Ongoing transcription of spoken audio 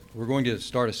We're going to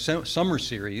start a summer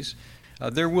series.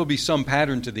 There will be some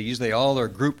pattern to these. They all are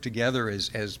grouped together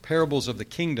as parables of the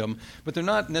kingdom, but they're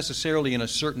not necessarily in a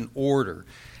certain order.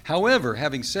 However,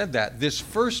 having said that, this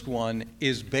first one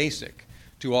is basic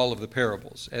to all of the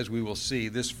parables, as we will see.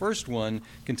 This first one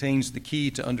contains the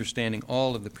key to understanding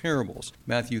all of the parables.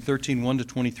 Matthew 13,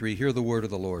 1-23, hear the word of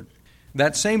the Lord.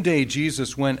 That same day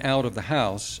Jesus went out of the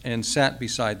house and sat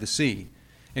beside the sea,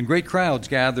 and great crowds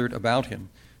gathered about him,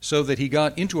 so that he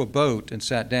got into a boat and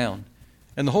sat down.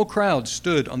 And the whole crowd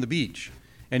stood on the beach,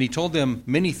 and he told them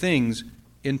many things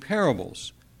in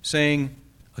parables, saying,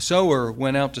 A sower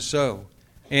went out to sow,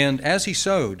 and as he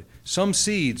sowed, some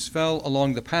seeds fell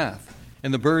along the path,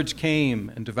 and the birds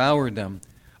came and devoured them.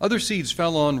 Other seeds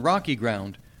fell on rocky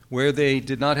ground, where they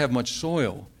did not have much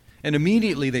soil, and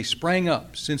immediately they sprang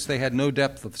up, since they had no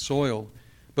depth of soil.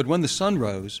 But when the sun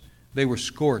rose, they were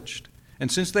scorched,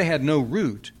 and since they had no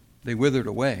root, they withered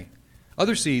away.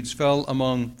 Other seeds fell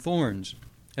among thorns,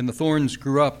 and the thorns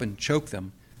grew up and choked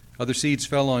them. Other seeds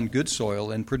fell on good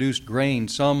soil and produced grain,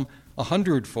 some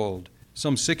 100-fold,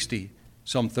 some 60,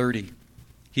 some 30.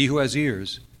 He who has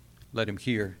ears, let him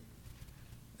hear.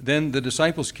 Then the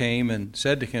disciples came and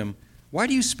said to him, Why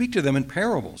do you speak to them in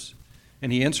parables?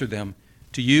 And he answered them,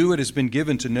 To you it has been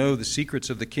given to know the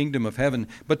secrets of the kingdom of heaven,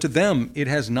 but to them it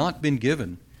has not been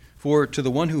given. For to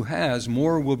the one who has,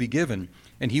 more will be given,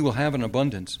 and he will have an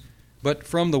abundance. But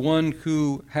from the one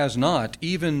who has not,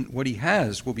 even what he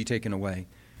has will be taken away.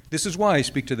 This is why I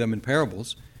speak to them in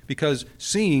parables, because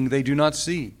seeing they do not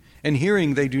see, and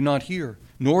hearing they do not hear,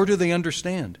 nor do they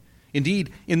understand.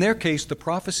 Indeed, in their case, the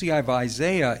prophecy of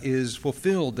Isaiah is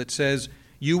fulfilled that says,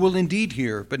 You will indeed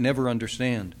hear, but never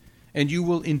understand, and you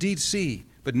will indeed see,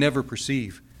 but never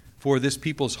perceive. For this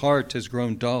people's heart has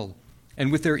grown dull,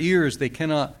 and with their ears they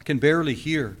can barely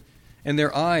hear, and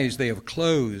their eyes they have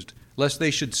closed, lest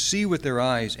they should see with their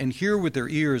eyes, and hear with their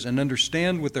ears, and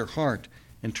understand with their heart,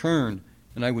 and turn,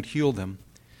 and I would heal them.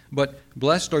 But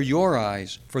blessed are your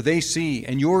eyes, for they see,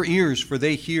 and your ears, for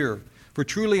they hear. For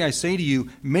truly I say to you,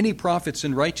 many prophets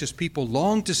and righteous people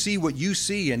long to see what you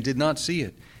see and did not see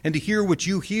it, and to hear what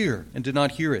you hear and did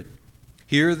not hear it.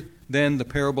 Hear then the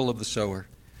parable of the sower.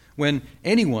 When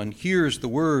anyone hears the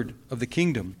word of the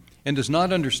kingdom and does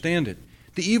not understand it,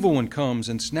 the evil one comes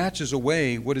and snatches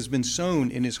away what has been sown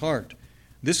in his heart.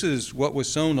 This is what was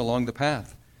sown along the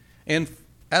path. And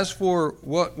as for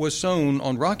what was sown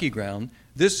on rocky ground,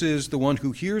 this is the one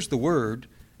who hears the word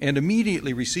and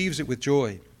immediately receives it with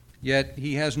joy. Yet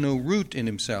he has no root in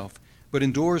himself, but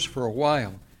endures for a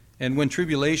while. And when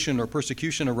tribulation or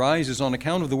persecution arises on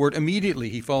account of the word, immediately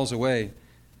he falls away.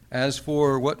 As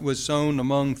for what was sown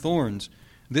among thorns,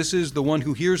 this is the one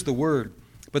who hears the word,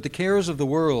 but the cares of the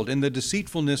world and the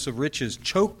deceitfulness of riches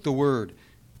choke the word,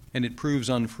 and it proves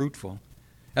unfruitful.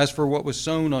 As for what was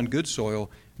sown on good soil,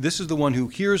 this is the one who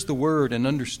hears the word and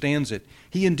understands it.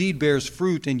 He indeed bears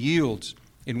fruit and yields,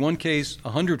 in one case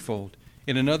 100-fold,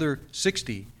 in another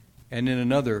 60, and in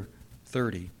another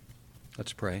 30.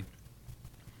 Let's pray.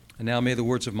 And now may the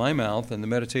words of my mouth and the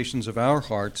meditations of our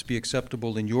hearts be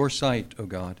acceptable in your sight, O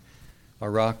God, our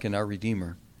rock and our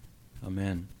Redeemer.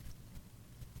 Amen.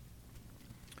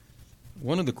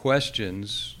 One of the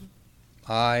questions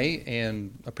I,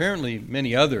 and apparently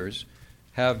many others,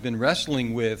 have been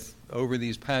wrestling with over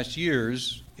these past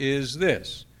years is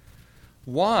this.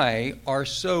 Why are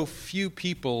so few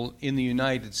people in the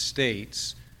United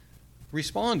States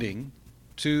responding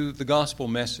to the gospel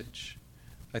message?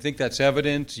 I think that's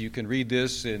evident. You can read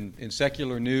this in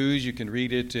secular news. You can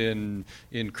read it in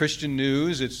Christian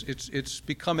news. It's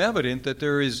become evident that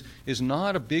there is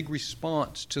not a big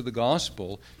response to the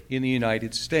gospel in the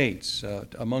United States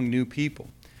among new people.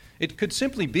 It could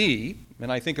simply be,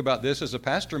 and I think about this as a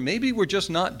pastor, maybe we're just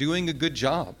not doing a good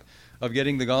job of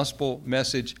getting the gospel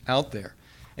message out there.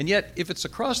 And yet, if it's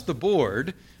across the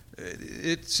board,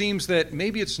 it seems that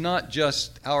maybe it's not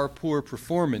just our poor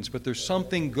performance, but there's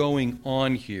something going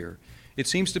on here. It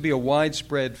seems to be a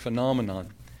widespread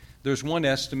phenomenon. There's one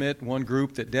estimate, one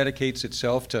group that dedicates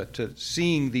itself to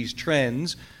seeing these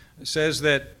trends, says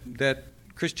that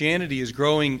Christianity is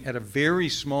growing at a very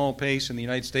small pace in the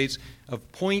United States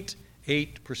of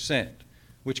 0.8%,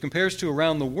 which compares to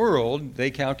around the world,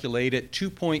 they calculate at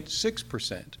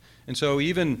 2.6%. And so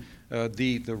even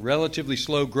the relatively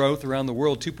slow growth around the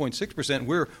world, 2.6%,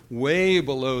 we're way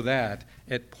below that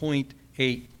at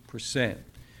 0.8%.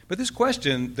 But this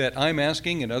question that I'm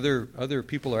asking and other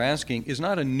people are asking is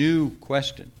not a new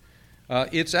question.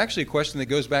 It's actually a question that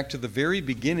goes back to the very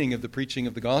beginning of the preaching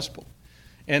of the gospel.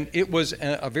 And it was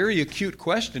a very acute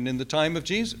question in the time of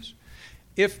Jesus.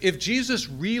 If Jesus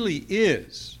really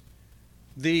is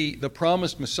the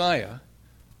promised Messiah,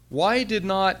 why did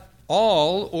not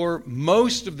all or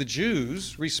most of the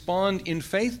Jews respond in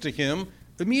faith to him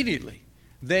immediately?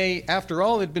 They, after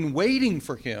all, had been waiting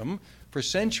for him for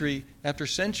century after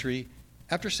century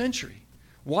after century.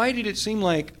 Why did it seem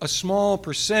like a small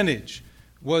percentage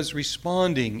was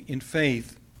responding in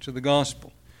faith to the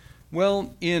gospel?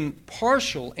 Well, in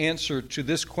partial answer to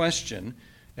this question,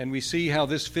 and we see how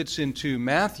this fits into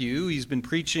Matthew. He's been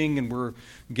preaching, and we're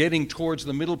getting towards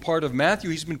the middle part of Matthew.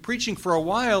 He's been preaching for a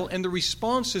while, and the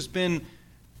response has been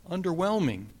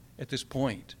underwhelming at this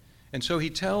point. And so he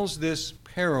tells this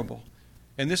parable.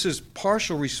 And this is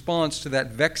partial response to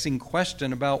that vexing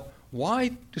question about why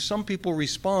do some people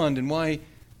respond and why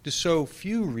do so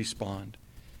few respond.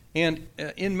 And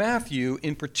in Matthew,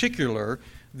 in particular,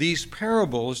 these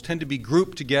parables tend to be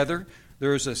grouped together.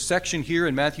 There's a section here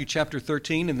in Matthew chapter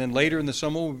 13, and then later in the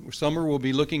summer we'll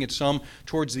be looking at some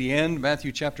towards the end,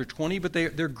 Matthew chapter 20, but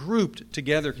they're grouped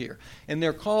together here. And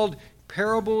they're called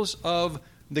parables of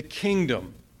the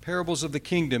kingdom. Parables of the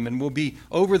kingdom, and we'll be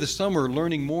over the summer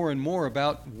learning more and more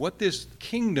about what this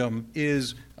kingdom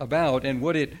is about and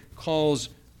what it calls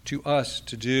to us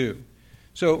to do.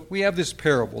 So we have this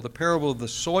parable, the parable of the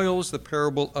soils, the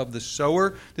parable of the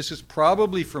sower. This is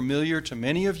probably familiar to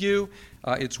many of you.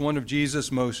 It's one of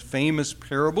Jesus' most famous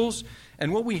parables.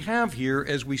 And what we have here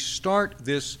as we start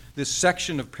this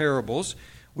section of parables,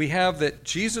 we have that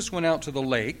Jesus went out to the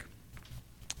lake,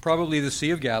 probably the Sea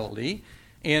of Galilee,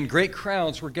 and great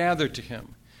crowds were gathered to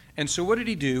him. And so what did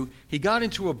he do? He got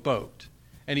into a boat,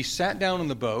 and he sat down in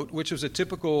the boat, which was a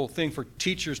typical thing for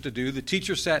teachers to do. The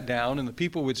teacher sat down, and the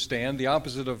people would stand, the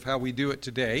opposite of how we do it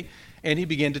today, and he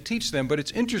began to teach them. But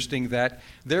it's interesting that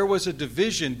there was a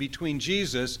division between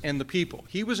Jesus and the people.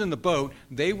 He was in the boat,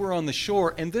 they were on the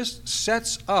shore, and this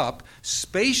sets up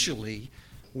spatially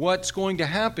what's going to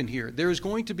happen here. There is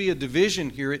going to be a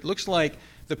division here. It looks like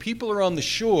the people are on the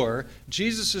shore,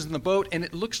 Jesus is in the boat, and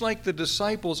it looks like the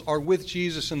disciples are with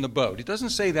Jesus in the boat. It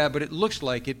doesn't say that, but it looks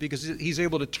like it because he's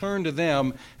able to turn to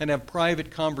them and have private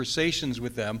conversations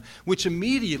with them, which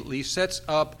immediately sets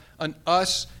up an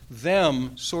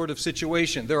us-them sort of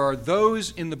situation. There are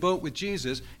those in the boat with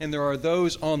Jesus, and there are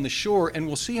those on the shore, and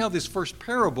we'll see how this first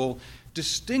parable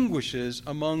distinguishes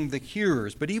among the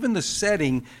hearers. But even the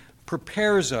setting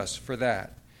prepares us for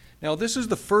that. Now, this is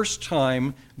the first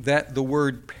time that the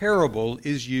word parable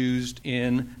is used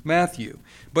in Matthew,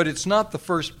 but it's not the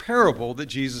first parable that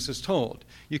Jesus has told.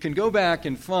 You can go back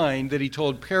and find that he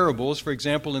told parables, for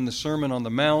example, in the Sermon on the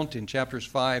Mount in chapters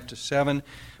 5 to 7,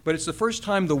 but it's the first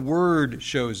time the word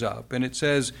shows up, and it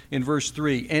says in verse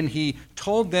 3, and he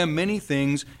told them many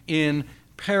things in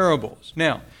parables.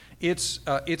 Now, it's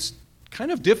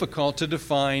kind of difficult to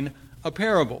define a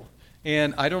parable.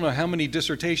 And I don't know how many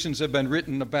dissertations have been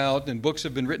written about and books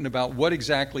have been written about what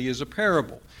exactly is a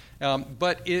parable.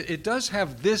 But it does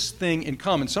have this thing in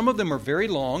common. Some of them are very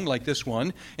long, like this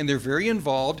one, and they're very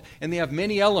involved, and they have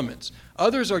many elements.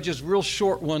 Others are just real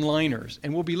short one-liners.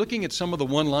 And we'll be looking at some of the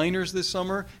one-liners this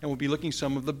summer, and we'll be looking at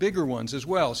some of the bigger ones as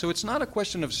well. So it's not a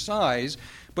question of size,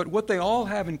 but what they all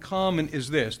have in common is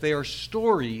this. They are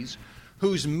stories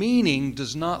whose meaning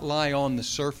does not lie on the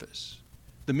surface.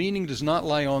 The meaning does not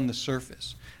lie on the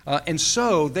surface. And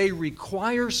so they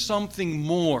require something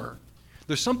more.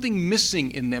 There's something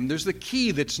missing in them. There's the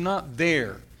key that's not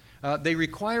there. They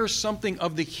require something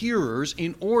of the hearers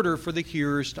in order for the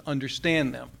hearers to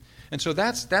understand them. And so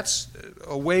that's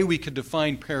a way we could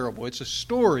define parable. It's a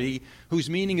story whose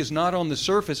meaning is not on the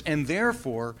surface and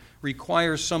therefore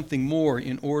requires something more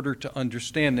in order to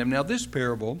understand them. Now, this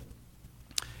parable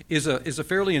is a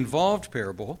fairly involved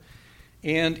parable.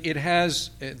 And it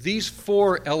has these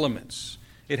four elements.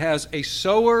 It has a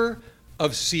sower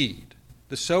of seed.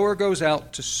 The sower goes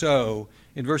out to sow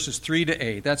in verses 3 to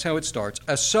 8. That's how it starts.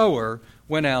 A sower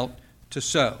went out to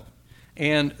sow.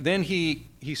 And then he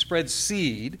spreads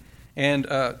seed. And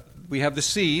we have the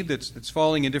seed that's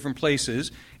falling in different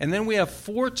places. And then we have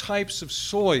four types of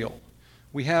soil.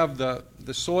 We have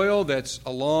the soil that's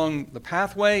along the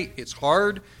pathway. It's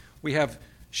hard. We have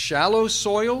shallow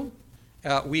soil.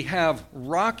 We have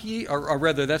rocky, or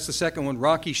rather that's the second one,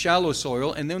 rocky, shallow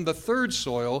soil. And then the third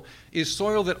soil is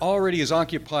soil that already is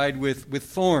occupied with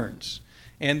thorns.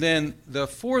 And then the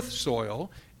fourth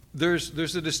soil, there's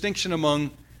a distinction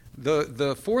among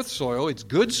the fourth soil. It's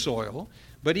good soil,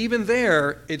 but even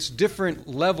there, it's different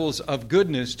levels of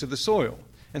goodness to the soil.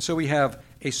 And so we have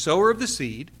a sower of the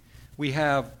seed, we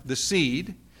have the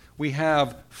seed, we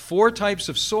have four types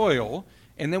of soil,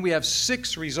 and then we have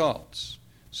 6 results.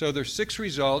 So there's 6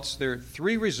 results, there are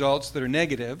 3 results that are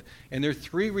negative, and there are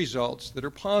 3 results that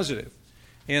are positive.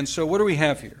 And so what do we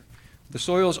have here? The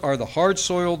soils are the hard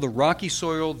soil, the rocky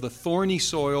soil, the thorny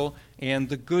soil, and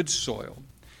the good soil.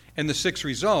 And the 6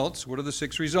 results, what are the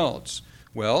 6 results?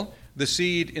 Well, the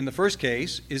seed in the first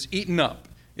case is eaten up.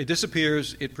 It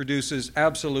disappears. It produces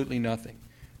absolutely nothing.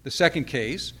 The second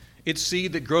case, it's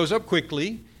seed that grows up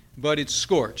quickly, but it's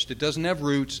scorched. It doesn't have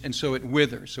roots, and so it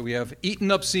withers. So we have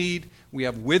eaten up seed, we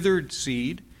have withered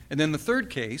seed, and then the third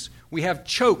case, we have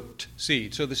choked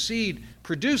seed. So the seed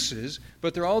produces,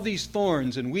 but there are all these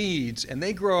thorns and weeds, and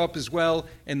they grow up as well,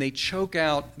 and they choke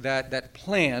out that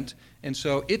plant, and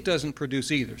so it doesn't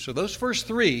produce either. So those first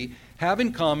 3 have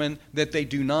in common that they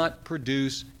do not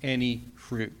produce any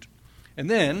fruit. And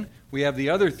then we have the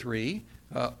other 3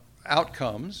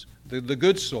 outcomes, the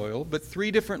good soil, but 3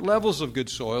 different levels of good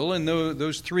soil, and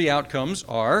those 3 outcomes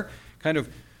are kind of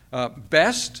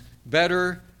best,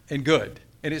 better, and good.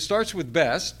 And it starts with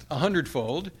best,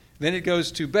 100-fold, then it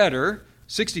goes to better,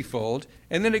 60-fold,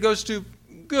 and then it goes to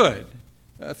good,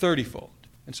 30-fold.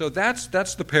 And so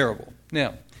that's the parable.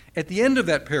 Now, at the end of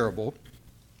the parable,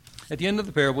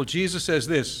 Jesus says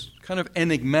this, kind of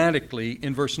enigmatically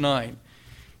in verse 9,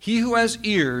 "He who has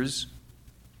ears,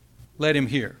 let him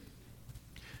hear."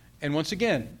 And once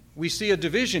again, we see a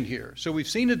division here. So we've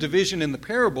seen a division in the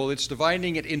parable. It's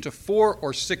dividing it into 4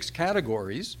 or 6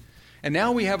 categories. And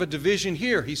now we have a division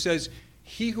here. He says,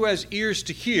 "He who has ears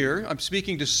to hear," I'm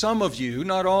speaking to some of you,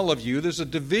 not all of you. There's a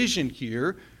division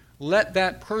here. Let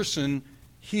that person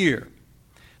hear.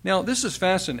 Now, this is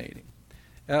fascinating.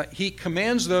 He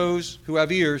commands those who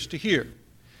have ears to hear.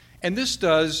 And this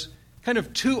does kind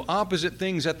of 2 opposite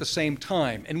things at the same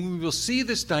time. And we will see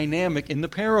this dynamic in the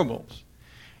parables.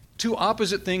 2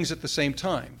 opposite things at the same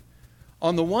time.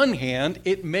 On the one hand,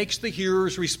 it makes the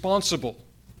hearers responsible.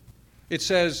 It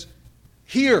says,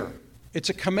 hear. It's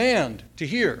a command to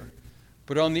hear.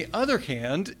 But on the other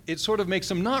hand, it sort of makes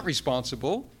them not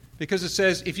responsible because it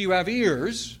says, if you have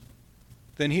ears,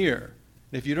 then hear.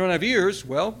 And if you don't have ears,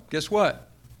 well, guess what?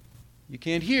 You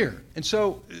can't hear. And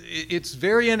so it's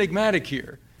very enigmatic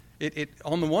here.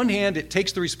 On the one hand, it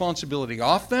takes the responsibility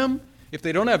off them. If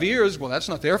they don't have ears, well, that's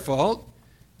not their fault.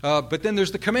 But then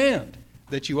there's the command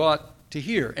that you ought to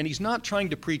hear. And he's not trying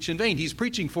to preach in vain. He's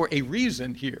preaching for a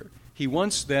reason here. He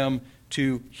wants them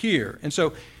to hear. And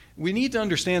so we need to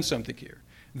understand something here.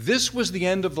 This was the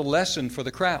end of the lesson for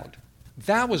the crowd.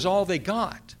 That was all they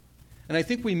got. And I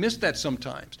think we miss that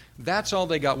sometimes. That's all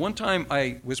they got. One time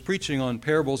I was preaching on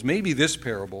parables, maybe this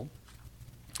parable,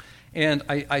 and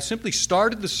I simply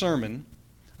started the sermon.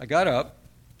 I got up,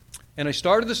 and I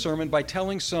started the sermon by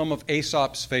telling some of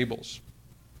Aesop's fables.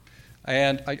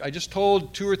 And I just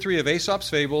told 2 or 3 of Aesop's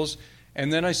fables,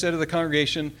 and then I said to the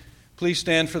congregation, please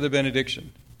stand for the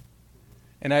benediction.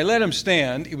 And I let them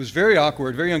stand. It was very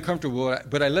awkward, very uncomfortable,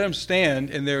 but I let them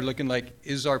stand, and they're looking like,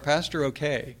 is our pastor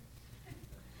okay?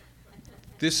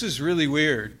 This is really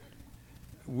weird.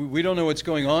 We don't know what's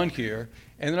going on here.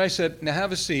 And then I said, now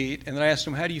have a seat. And then I asked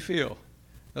them, how do you feel?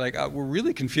 They're like, we're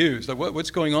really confused. Like, what's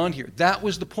going on here? That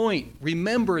was the point.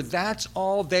 Remember, that's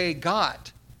all they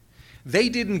got. They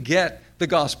didn't get the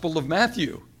Gospel of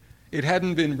Matthew. It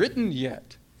hadn't been written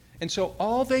yet. And so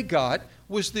all they got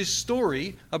was this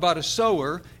story about a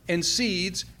sower and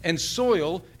seeds and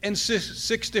soil and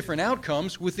 6 different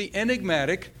outcomes with the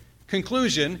enigmatic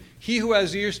conclusion, he who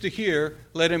has ears to hear,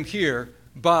 let him hear,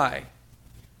 by.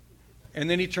 And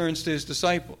then he turns to his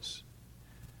disciples.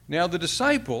 Now the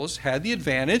disciples had the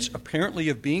advantage, apparently,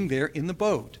 of being there in the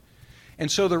boat.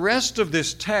 And so the rest of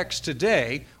this text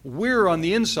today, we're on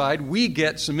the inside, we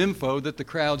get some info that the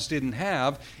crowds didn't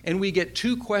have, and we get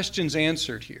 2 questions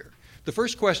answered here. The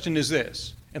first question is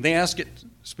this, and they ask it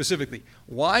specifically,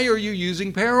 why are you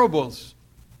using parables?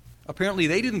 Apparently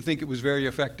they didn't think it was very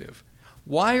effective.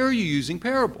 Why are you using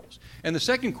parables? And the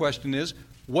second question is,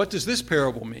 what does this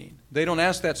parable mean? They don't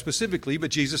ask that specifically,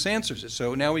 but Jesus answers it.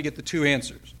 So now we get the 2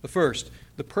 answers. The first,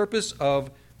 the purpose of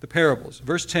the parables.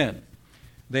 Verse 10,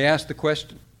 they ask the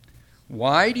question,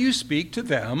 why do you speak to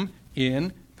them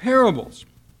in parables?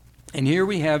 And here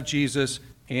we have Jesus'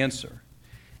 answer.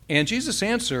 And Jesus'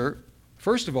 answer,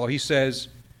 first of all, he says,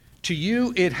 to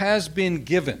you it has been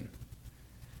given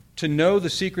to know the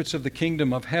secrets of the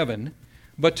kingdom of heaven,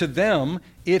 but to them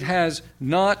it has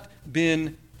not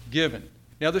been given.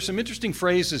 Now, there's some interesting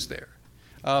phrases there.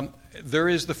 There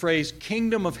is the phrase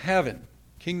kingdom of heaven,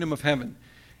 kingdom of heaven.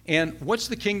 And what's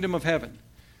the kingdom of heaven?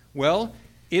 Well,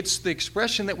 it's the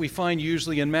expression that we find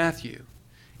usually in Matthew.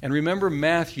 And remember,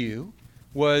 Matthew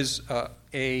was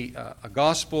a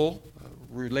gospel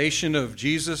relation of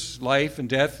Jesus' life and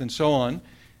death and so on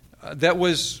that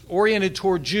was oriented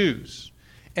toward Jews.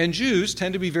 And Jews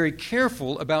tend to be very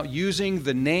careful about using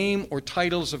the name or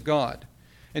titles of God.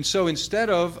 And so instead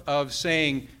of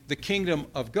saying the kingdom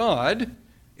of God,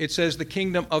 it says the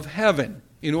kingdom of heaven,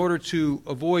 in order to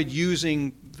avoid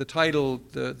using the title,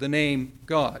 the name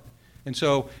God. And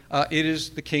so it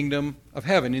is the kingdom of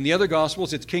heaven. In the other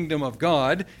Gospels, it's kingdom of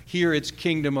God. Here it's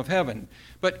kingdom of heaven.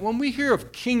 But when we hear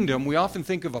of kingdom, we often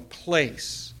think of a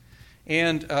place.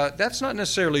 And that's not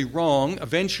necessarily wrong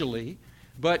eventually,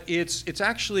 but it's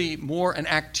actually more an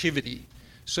activity.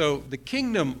 So the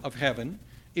kingdom of heaven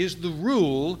is the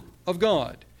rule of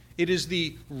God. It is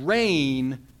the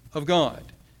reign of God.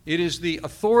 It is the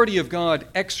authority of God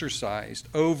exercised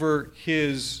over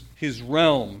his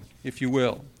realm, if you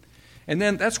will. And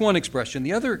then that's one expression.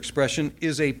 The other expression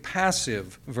is a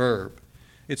passive verb.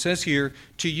 It says here,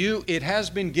 to you it has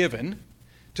been given,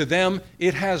 to them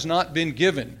it has not been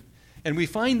given. And we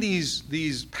find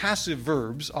these passive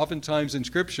verbs oftentimes in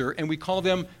Scripture, and we call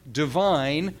them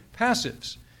divine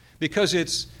passives, because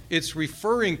it's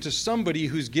referring to somebody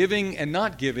who's giving and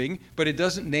not giving, but it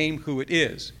doesn't name who it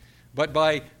is. But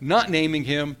by not naming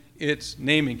him, it's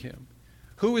naming him.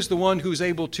 Who is the one who's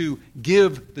able to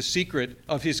give the secret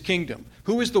of his kingdom?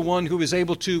 Who is the one who is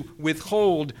able to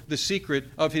withhold the secret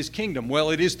of his kingdom?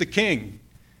 Well, it is the king.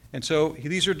 And so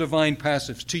these are divine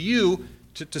passives. To you,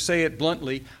 to say it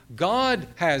bluntly, God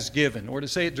has given, or to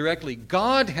say it directly,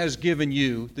 God has given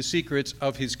you the secrets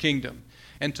of his kingdom.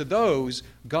 And to those,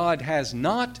 God has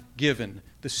not given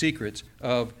the secrets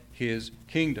of his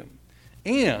kingdom.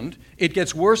 And it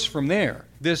gets worse from there.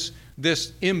 This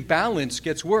imbalance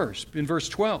gets worse. In verse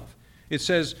 12, it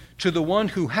says, to the one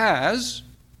who has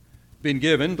been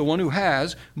given, the one who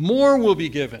has, more will be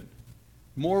given.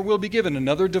 More will be given,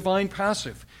 another divine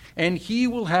passive. And he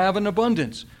will have an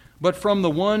abundance. But from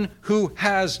the one who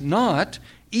has not,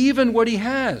 even what he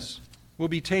has will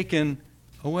be taken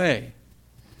away.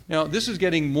 Now, this is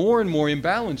getting more and more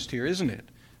imbalanced here, isn't it?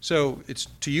 So it's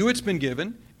to you it's been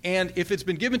given, and if it's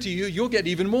been given to you, you'll get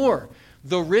even more.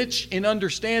 The rich in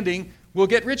understanding will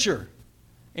get richer,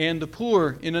 and the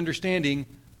poor in understanding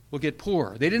will get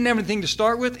poorer. They didn't have anything to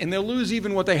start with, and they'll lose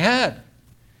even what they had.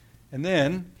 And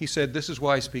then he said, this is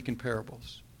why I speak in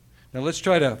parables. Now let's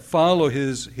try to follow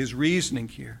his reasoning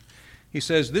here. He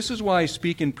says, this is why I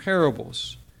speak in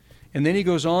parables. And then he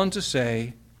goes on to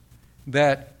say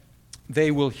that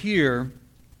they will hear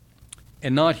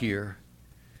and not hear.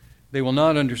 They will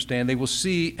not understand. They will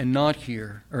see and not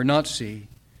hear, or not see.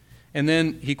 And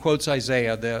then he quotes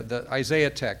Isaiah, the Isaiah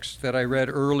text that I read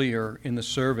earlier in the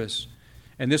service.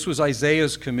 And this was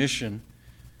Isaiah's commission.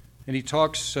 And he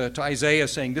talks to Isaiah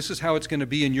saying, this is how it's going to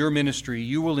be in your ministry.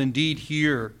 You will indeed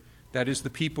hear. That is, the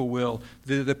people will.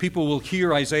 The people will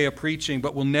hear Isaiah preaching,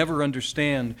 but will never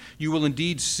understand. You will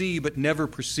indeed see, but never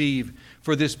perceive.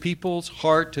 For this people's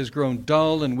heart has grown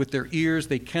dull, and with their ears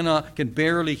they can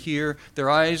barely hear. Their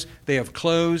eyes they have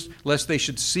closed, lest they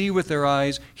should see with their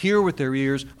eyes, hear with their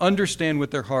ears, understand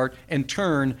with their heart, and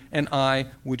turn, and I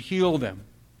would heal them.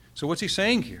 So what's he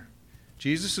saying here?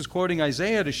 Jesus is quoting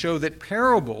Isaiah to show that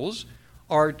parables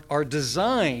are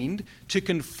designed to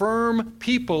confirm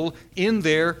people in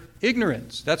their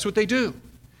ignorance. That's what they do.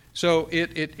 So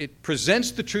it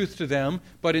presents the truth to them,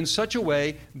 but in such a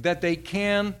way that they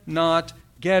cannot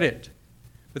get it.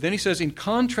 But then he says, in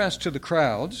contrast to the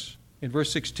crowds, in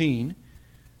verse 16,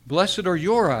 blessed are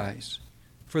your eyes,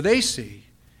 for they see,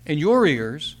 and your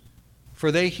ears,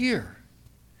 for they hear.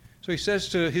 So he says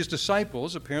to his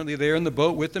disciples, apparently they're in the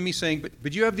boat with him, he's saying,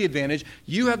 but you have the advantage.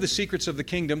 You have the secrets of the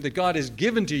kingdom that God has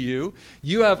given to you.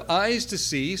 You have eyes to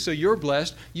see, so you're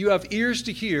blessed. You have ears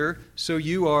to hear, so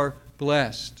you are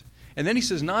blessed. And then he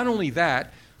says, not only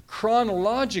that,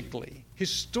 chronologically,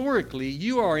 historically,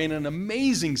 you are in an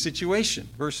amazing situation.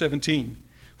 Verse 17,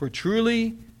 for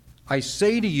truly I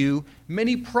say to you,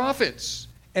 many prophets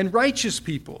and righteous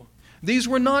people. These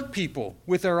were not people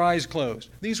with their eyes closed.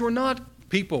 These were not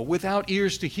people without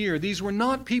ears to hear. These were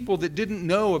not people that didn't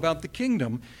know about the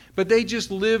kingdom, but they just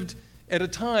lived at a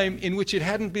time in which it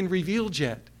hadn't been revealed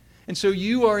yet. And so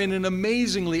you are in an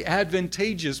amazingly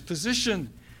advantageous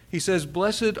position. He says,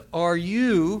 blessed are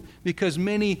you, because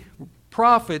many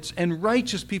prophets and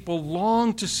righteous people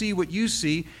long to see what you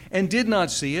see and did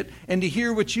not see it, and to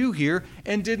hear what you hear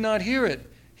and did not hear it.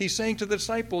 He's saying to the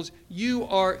disciples, you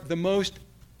are the most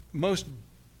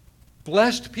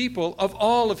blessed people of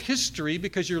all of history,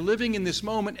 because you're living in this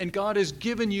moment and God has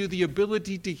given you the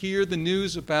ability to hear the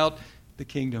news about the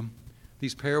kingdom,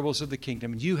 these parables of the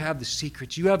kingdom. You have the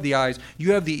secrets, you have the eyes,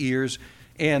 you have the ears,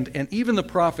 and even the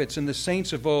prophets and the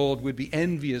saints of old would be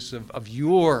envious of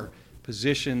your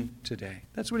position today.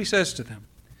 That's what he says to them.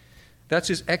 That's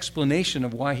his explanation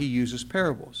of why he uses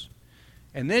parables.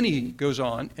 And then he goes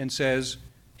on and says,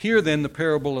 Hear then the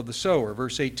parable of the sower,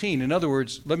 verse 18. In other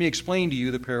words, let me explain to you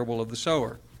the parable of the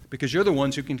sower, because you're the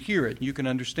ones who can hear it, you can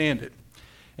understand it.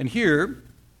 And here,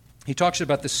 he talks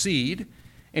about the seed,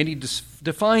 and he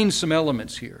defines some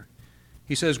elements here.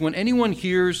 He says, when anyone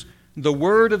hears the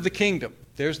word of the kingdom,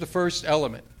 there's the first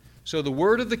element. So the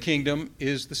word of the kingdom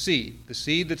is the seed. The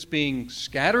seed that's being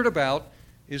scattered about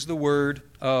is the word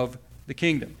of the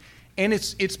kingdom. And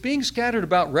it's being scattered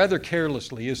about rather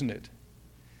carelessly, isn't it?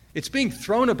 It's being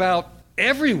thrown about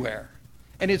everywhere.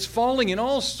 And it's falling in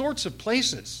all sorts of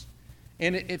places.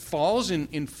 And it falls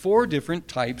in 4 different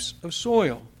types of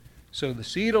soil. So the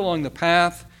seed along the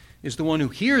path is the one who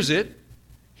hears it,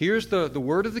 hears the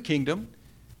word of the kingdom,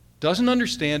 doesn't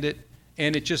understand it,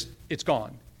 and it's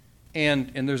gone.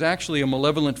 And there's actually a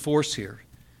malevolent force here.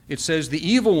 It says the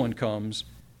evil one comes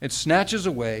and snatches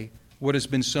away what has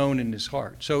been sown in his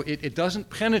heart. So it doesn't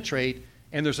penetrate,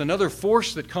 and there's another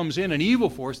force that comes in, an evil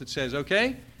force that says,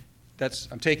 okay,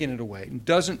 I'm taking it away. It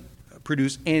doesn't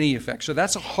produce any effect. So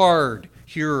that's a hard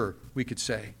hearer, we could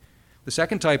say. The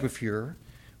second type of hearer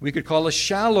we could call a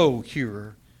shallow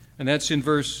hearer, and that's in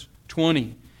verse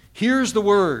 20. Hears the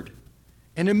word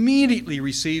and immediately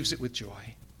receives it with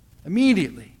joy.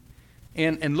 Immediately.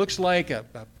 And looks like an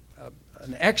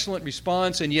excellent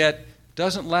response, and yet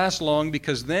doesn't last long,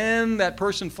 because then that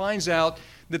person finds out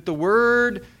that the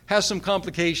word has some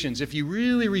complications. If you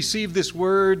really receive this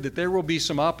word, that there will be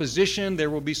some opposition, there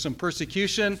will be some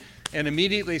persecution, and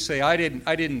immediately say, I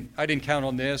didn't count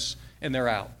on this, and they're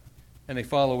out. And they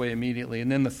fall away immediately.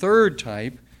 And then the third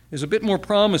type is a bit more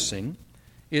promising.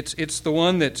 It's the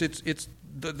one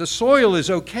the soil is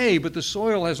okay, but the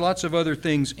soil has lots of other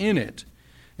things in it.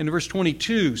 In verse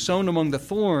 22, sown among the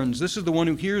thorns, this is the one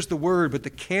who hears the word, but the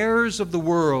cares of the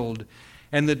world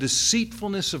and the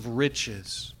deceitfulness of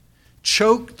riches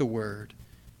choke the word,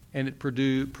 and it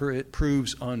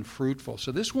proves unfruitful.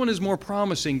 So this one is more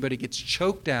promising, but it gets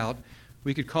choked out.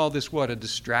 We could call this what? A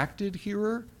distracted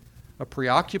hearer? A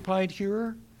preoccupied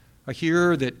hearer? A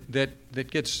hearer that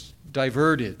gets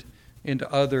diverted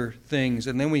into other things.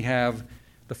 And then we have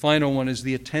the final one is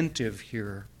the attentive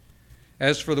hearer.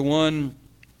 As for the one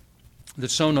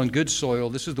that's sown on good soil,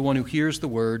 this is the one who hears the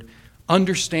word,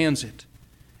 understands it,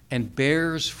 and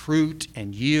bears fruit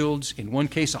and yields, in one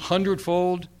case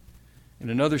 100-fold, in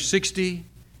another 60,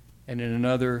 and in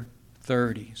another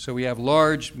 30. So we have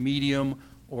large, medium,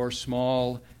 or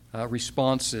small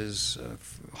responses,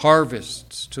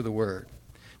 harvests to the word.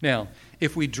 Now,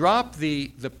 if we drop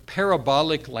the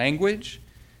parabolic language,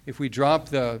 if we drop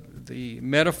the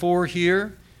metaphor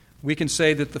here, we can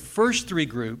say that the first 3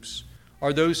 groups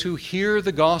are those who hear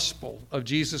the gospel of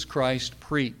Jesus Christ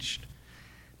preached,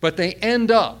 but they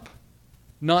end up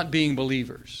not being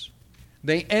believers.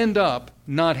 They end up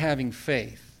not having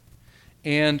faith.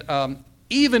 And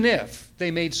even if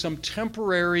they made some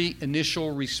temporary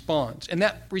initial response, and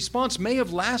that response may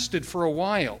have lasted for a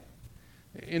while.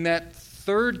 In that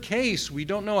third case, we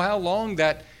don't know how long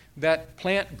that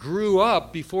plant grew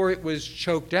up before it was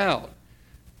choked out.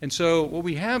 And so what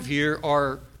we have here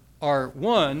are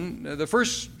one, the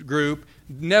first group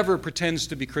never pretends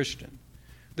to be Christian.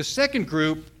 The second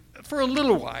group, for a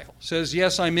little while, says,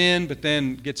 yes, I'm in, but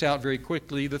then gets out very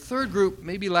quickly. The third group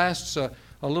maybe lasts a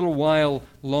little while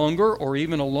longer, or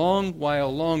even a long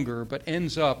while longer, but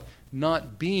ends up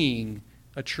not being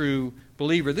a true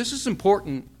believer. This is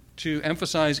important to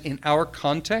emphasize in our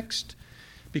context,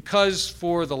 because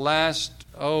for the last,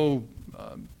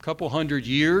 couple hundred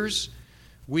years,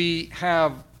 we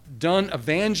have done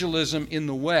evangelism in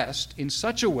the West in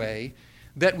such a way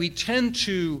that we tend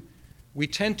to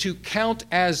count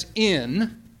as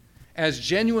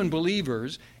genuine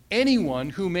believers, anyone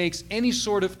who makes any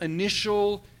sort of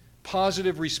initial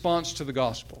positive response to the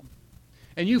gospel.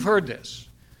 And you've heard this.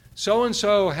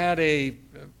 So-and-so had a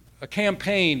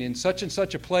campaign in such and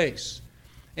such a place,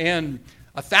 and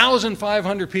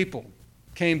 1,500 people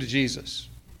came to Jesus.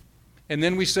 And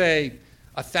then we say,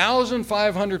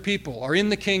 1,500 people are in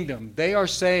the kingdom. They are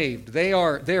saved. They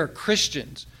are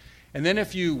Christians. And then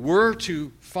if you were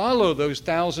to follow those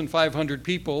 1,500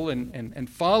 people and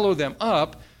follow them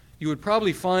up, you would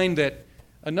probably find that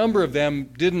a number of them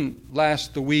didn't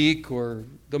last the week or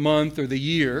the month or the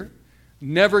year,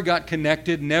 never got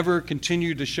connected, never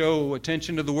continued to show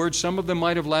attention to the word. Some of them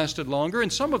might have lasted longer,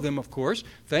 and some of them, of course,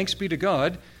 thanks be to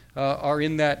God, are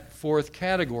in that fourth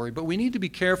category. But we need to be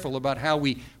careful about how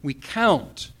we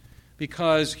count,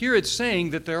 because here it's saying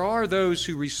that there are those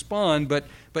who respond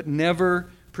but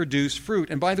never produce fruit.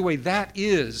 And by the way, that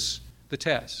is the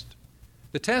test.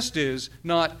 The test is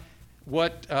not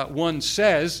what one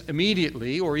says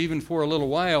immediately or even for a little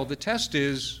while. The test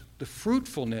is the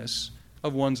fruitfulness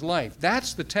of one's life.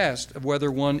 That's the test of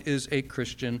whether one is a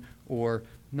Christian or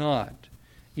not.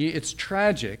 It's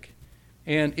tragic,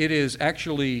 and it is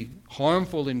actually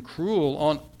harmful and cruel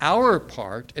on our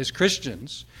part as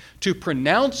Christians to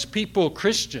pronounce people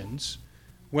Christians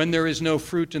when there is no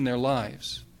fruit in their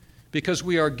lives, because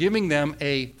we are giving them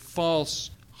a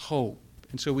false hope.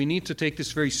 And so we need to take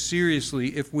this very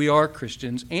seriously if we are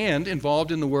Christians and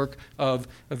involved in the work of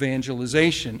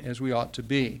evangelization, as we ought to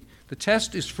be. The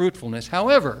test is fruitfulness.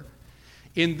 However,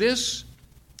 in this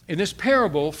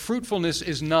parable, fruitfulness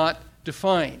is not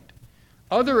defined.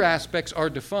 Other aspects are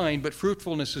defined, but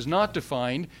fruitfulness is not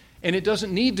defined, and it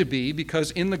doesn't need to be,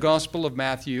 because in the Gospel of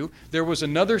Matthew, there was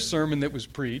another sermon that was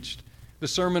preached, the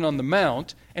Sermon on the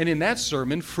Mount, and in that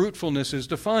sermon, fruitfulness is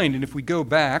defined. And if we go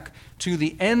back to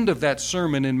the end of that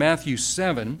sermon in Matthew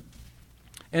 7,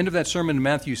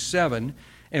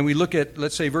 and we look at,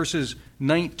 let's say, verses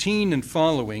 19 and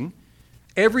following,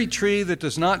 every tree that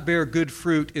does not bear good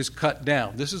fruit is cut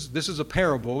down. This is a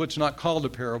parable. It's not called a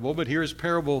parable, but here's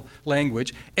parable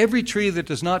language. Every tree that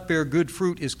does not bear good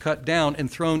fruit is cut down and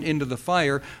thrown into the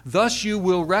fire. Thus you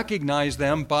will recognize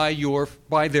them by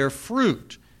their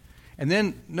fruit. And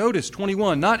then notice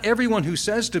 21, not everyone who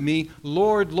says to me,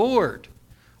 Lord, Lord,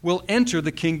 will enter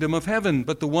the kingdom of heaven,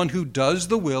 but the one who does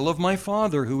the will of my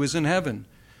Father who is in heaven.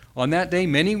 On that day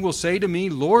many will say to me,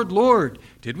 Lord, Lord,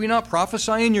 did we not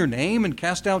prophesy in your name and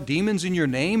cast out demons in your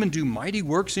name and do mighty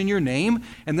works in your name?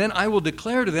 And then I will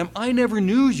declare to them, I never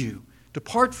knew you.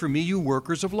 Depart from me, you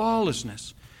workers of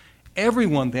lawlessness.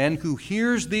 Everyone then who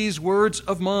hears these words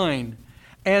of mine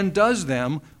and does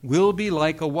them will be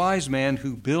like a wise man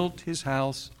who built his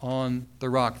house on the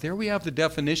rock. There we have the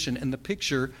definition and the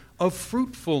picture of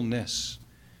fruitfulness.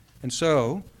 And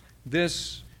so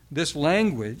this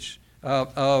language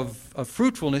of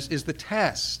fruitfulness is the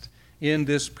test in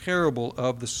this parable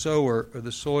of the sower or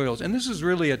the soils. And this is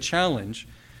really a challenge,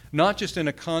 not just in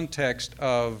a context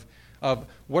of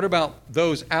what about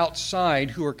those outside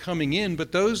who are coming in,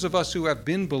 but those of us who have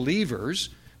been believers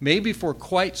maybe for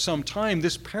quite some time.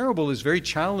 This parable is very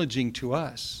challenging to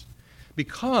us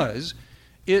because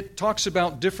it talks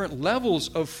about different levels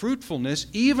of fruitfulness,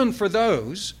 even for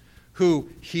those who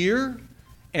hear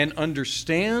and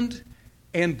understand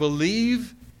and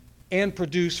believe and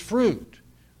produce fruit.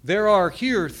 There are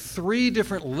here 3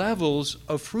 different levels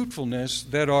of fruitfulness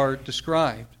that are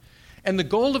described. And the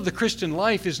goal of the Christian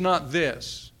life is not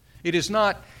this. It is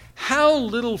not, how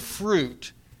little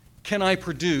fruit can I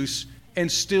produce and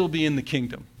still be in the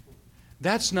kingdom?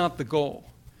 That's not the goal.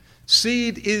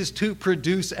 Seed is to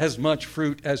produce as much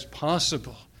fruit as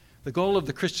possible. The goal of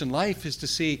the Christian life is to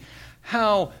see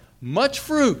how much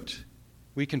fruit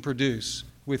we can produce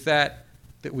with that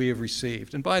we have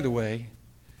received. And by the way,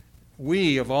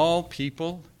 we of all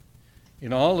people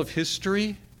in all of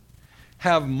history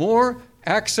have more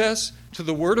access to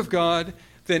the Word of God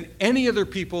than any other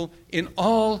people in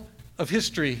all of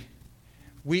history.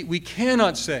 We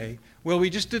cannot say, well,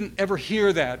 we just didn't ever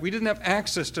hear that. We didn't have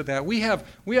access to that. We have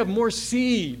more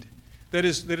seed that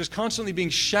is constantly being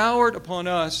showered upon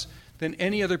us than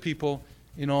any other people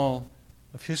in all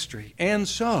of history. And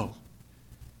so,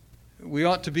 we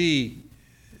ought to be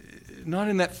not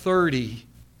in that 30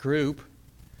 group.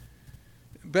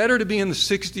 Better to be in the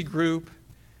 60 group,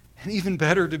 and even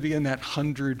better to be in that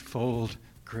 100-fold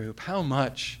group. How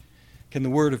much can the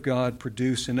Word of God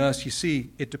produce in us? You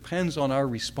see, it depends on our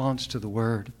response to the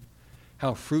Word,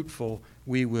 how fruitful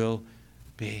we will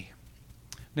be.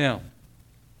 Now,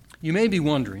 you may be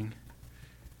wondering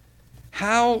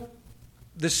how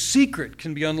the secret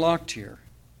can be unlocked here,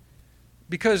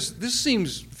 because this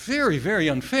seems very, very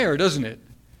unfair, doesn't it?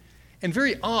 And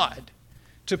very odd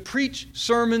to preach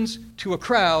sermons to a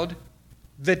crowd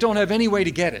that don't have any way to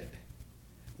get it.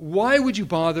 Why would you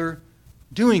bother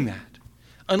doing that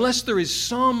unless there is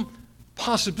some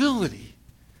possibility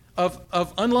of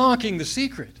unlocking the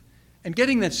secret and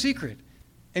getting that secret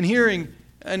and hearing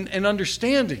and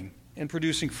understanding and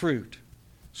producing fruit?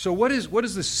 So what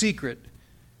is the secret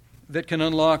that can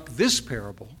unlock this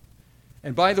parable?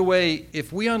 And by the way,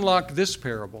 if we unlock this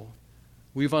parable,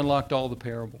 we've unlocked all the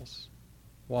parables.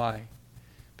 Why?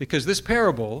 Because this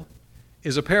parable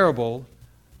is a parable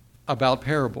about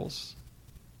parables.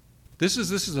 This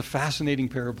is a fascinating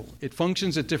parable. It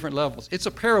functions at different levels. It's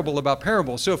a parable about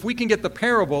parables. So if we can get the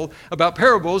parable about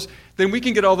parables, then we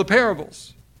can get all the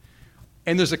parables.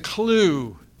 And there's a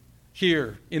clue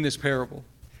here in this parable.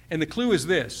 And the clue is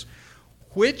this: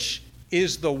 which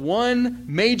is the one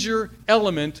major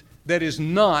element that is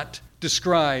not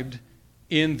described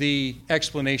in the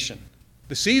explanation?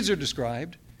 The seeds are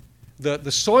described,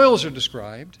 the soils are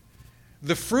described,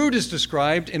 the fruit is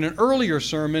described in an earlier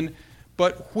sermon,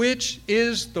 But which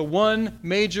is the one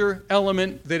major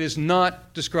element that is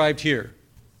not described here?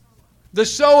 The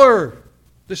sower.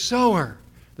 The sower.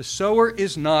 The sower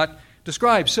is not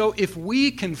described. So if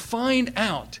we can find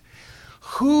out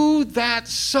who that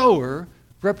sower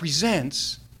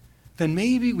represents, then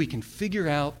maybe we can figure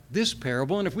out this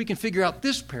parable. And if we can figure out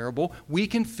this parable, we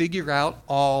can figure out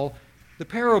all the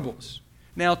parables.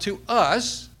 Now, to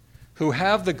us who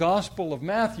have the Gospel of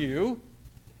Matthew,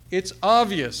 it's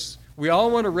obvious. We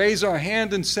all want to raise our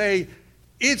hand and say,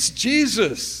 it's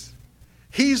Jesus.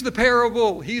 He's the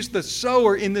parable. He's the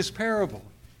sower in this parable.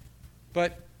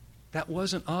 But that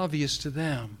wasn't obvious to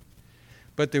them.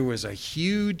 But there was a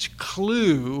huge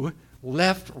clue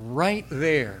left right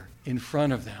there in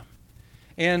front of them.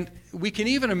 And we can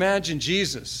even imagine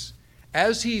Jesus,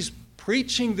 as he's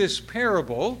preaching this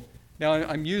parable. Now,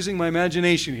 I'm using my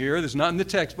imagination here. This is not in the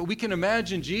text. But we can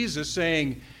imagine Jesus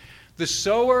saying, the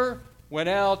sower went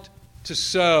out to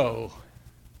sow,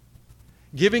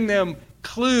 giving them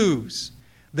clues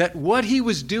that what he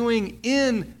was doing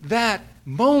in that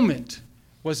moment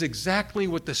was exactly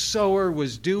what the sower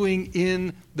was doing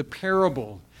in the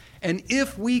parable. And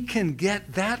if we can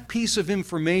get that piece of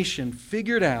information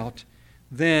figured out,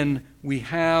 then we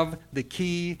have the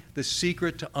key, the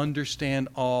secret to understand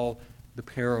all the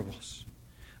parables.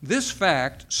 This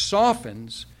fact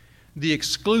softens the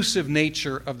exclusive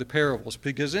nature of the parables,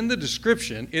 because in the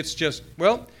description, it's just,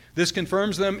 well, this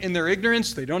confirms them in their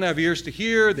ignorance. They don't have ears to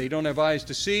hear. They don't have eyes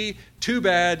to see. Too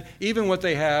bad. Even what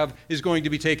they have is going to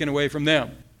be taken away from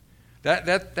them.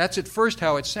 That's at first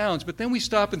how it sounds. But then we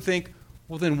stop and think,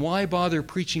 well, then why bother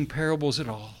preaching parables at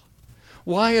all?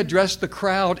 Why address the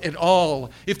crowd at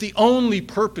all? If the only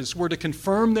purpose were to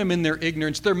confirm them in their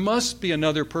ignorance, there must be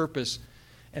another purpose.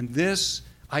 And this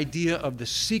idea of the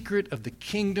secret of the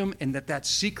kingdom, and that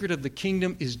secret of the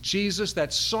kingdom is Jesus,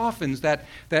 that softens that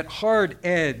hard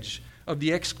edge of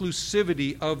the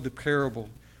exclusivity of the parable.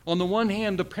 On the one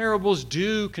hand, the parables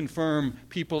do confirm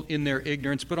people in their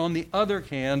ignorance, but on the other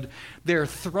hand, they're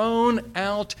thrown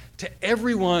out to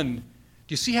everyone. Do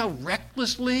you see how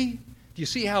recklessly? Do you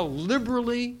see how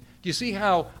liberally? Do you see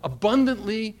how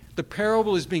abundantly the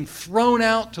parable is being thrown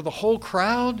out to the whole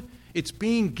crowd? It's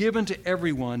being given to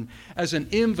everyone as an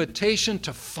invitation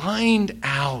to find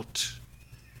out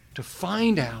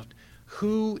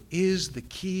who is the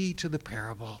key to the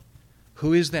parable,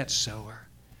 who is that sower.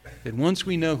 And once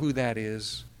we know who that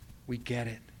is, we get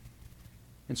it.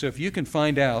 And so if you can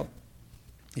find out,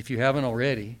 if you haven't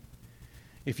already,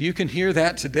 if you can hear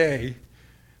that today,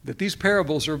 that these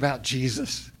parables are about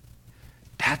Jesus,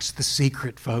 that's the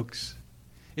secret, folks.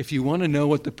 If you want to know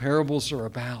what the parables are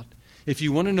about, if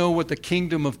you want to know what the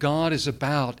kingdom of God is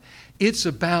about, it's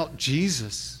about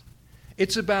Jesus.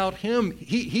 It's about Him.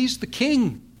 He's the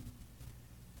King.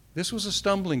 This was a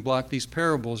stumbling block, these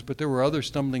parables, but there were other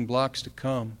stumbling blocks to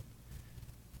come,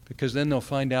 because then they'll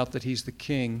find out that He's the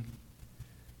King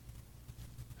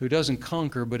who doesn't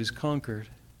conquer but is conquered,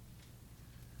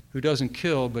 who doesn't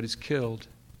kill but is killed,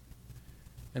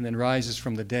 and then rises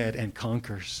from the dead and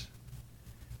conquers.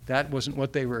 That wasn't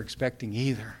what they were expecting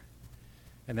either.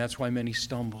 And that's why many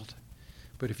stumbled.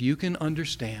 But if you can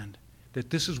understand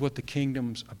that this is what the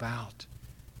kingdom's about,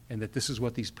 and that this is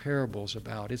what these parables are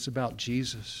about, it's about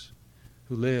Jesus,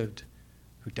 who lived,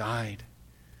 who died,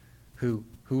 who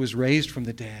was raised from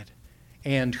the dead,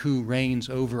 and who reigns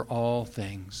over all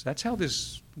things. That's how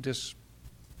this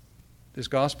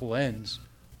gospel ends.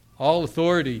 All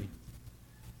authority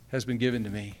has been given to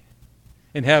me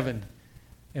in heaven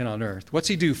and on earth. What's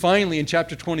he do? Finally, in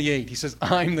chapter 28, he says,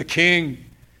 I'm the king.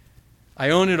 I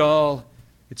own it all.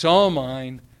 It's all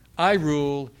mine. I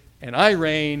rule and I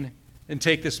reign, and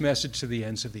take this message to the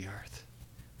ends of the earth.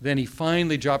 Then he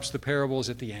finally drops the parables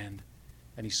at the end,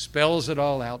 and he spells it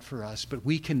all out for us. But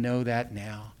we can know that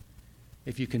now.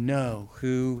 If you can know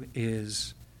who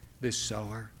is this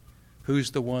sower,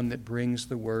 who's the one that brings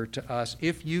the word to us,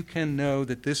 if you can know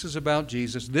that this is about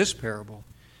Jesus, this parable,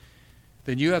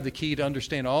 then you have the key to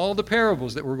understand all the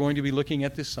parables that we're going to be looking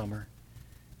at this summer,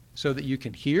 so that you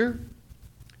can hear,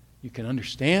 you can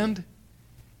understand,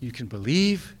 you can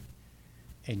believe,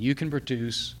 and you can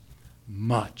produce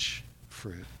much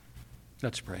fruit.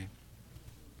 Let's pray.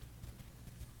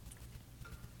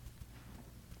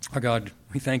 Our God,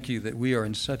 we thank you that we are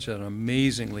in such an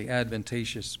amazingly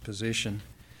advantageous position,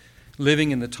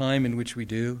 living in the time in which we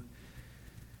do.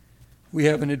 We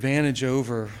have an advantage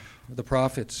over the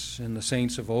prophets and the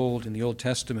saints of old in the Old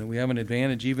Testament. We have an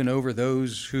advantage even over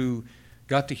those who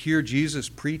got to hear Jesus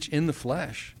preach in the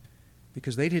flesh,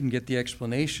 because they didn't get the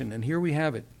explanation. And here we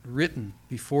have it written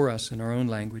before us in our own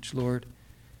language, Lord.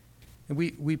 And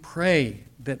we pray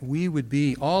that we would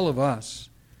be, all of us,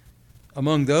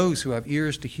 among those who have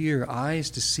ears to hear, eyes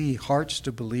to see, hearts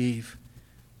to believe,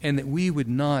 and that we would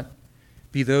not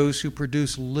be those who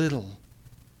produce little,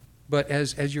 but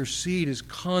as your seed is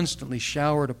constantly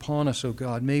showered upon us, O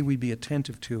God, may we be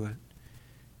attentive to it.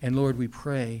 And Lord, we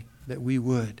pray that we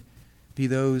would be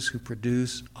those who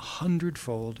produce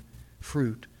 100-fold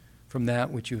fruit from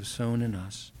that which you have sown in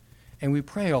us. And we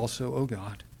pray also, O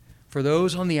God, for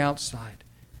those on the outside,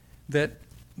 that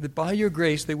by your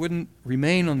grace they wouldn't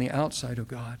remain on the outside, O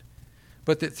God,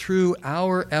 but that through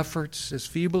our efforts, as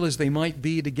feeble as they might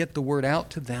be, to get the word out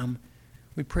to them,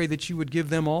 we pray that you would give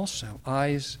them also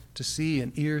eyes to see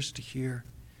and ears to hear,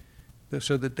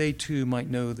 so that they too might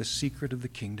know the secret of the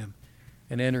kingdom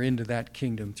and enter into that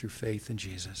kingdom through faith in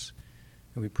Jesus.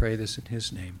 And we pray this in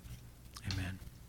his name. Amen.